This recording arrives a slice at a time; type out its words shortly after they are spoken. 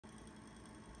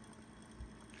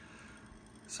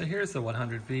So here's the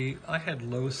 100V. I had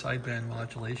low sideband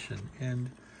modulation, and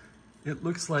it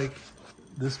looks like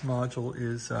this module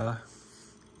is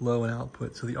low in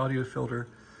output. So the audio filter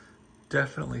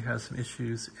definitely has some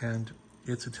issues, and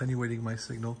it's attenuating my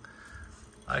signal.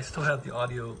 I still have the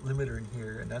audio limiter in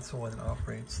here, and that's the one that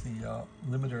operates the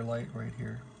limiter light right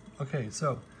here. Okay,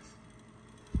 so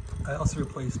I also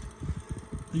replaced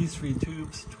these three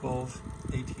tubes,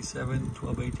 12AT7,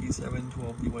 12AT7,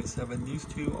 12BY7. These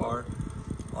two are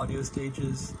audio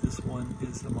stages. This one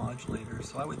is the modulator.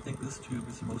 So I would think this tube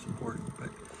is the most important. But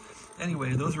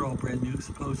anyway, those are all brand new,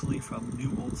 supposedly from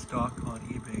new old stock on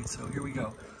eBay. So here we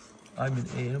go. I'm in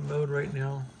AM mode right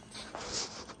now.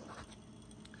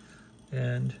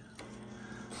 And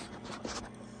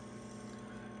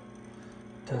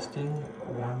testing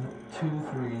 1, 2,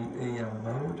 3 AM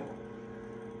mode.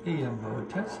 AM mode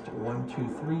test 1, 2,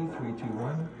 3, 3, 2,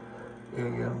 1.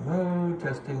 AM mode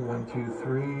testing 1, 2,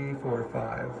 3, 4,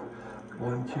 5.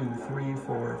 1, 2, 3,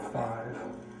 4, 5.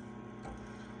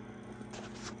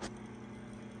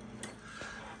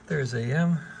 There's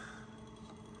AM.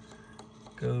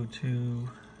 Go to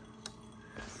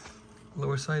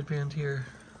lower sideband here.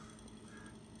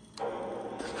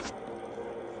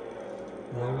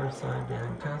 Lower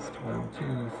sideband test 1,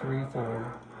 2, 3,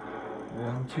 4.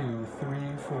 1, 2,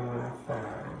 3, 4, 5.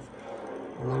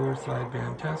 Lower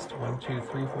sideband test 1, 2,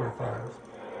 3, 4, 5.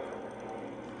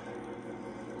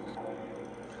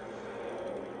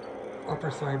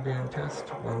 Upper sideband test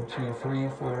 1, 2, 3,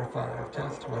 4, 5.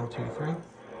 Test 1, 2, 3.